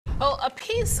Well, a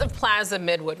piece of Plaza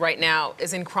Midwood right now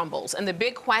is in crumbles, and the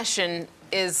big question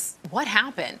is what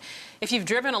happened? If you've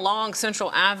driven along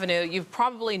Central Avenue, you've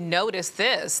probably noticed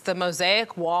this, the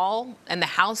Mosaic wall and the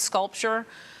house sculpture.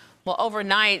 Well,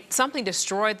 overnight, something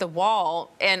destroyed the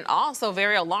wall, and also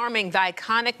very alarming, the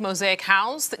iconic Mosaic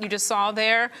house that you just saw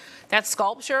there, that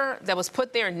sculpture that was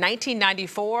put there in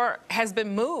 1994 has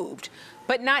been moved,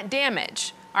 but not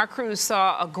damaged. Our crews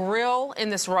saw a grill in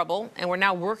this rubble, and we're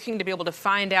now working to be able to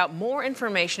find out more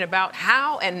information about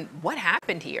how and what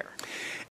happened here.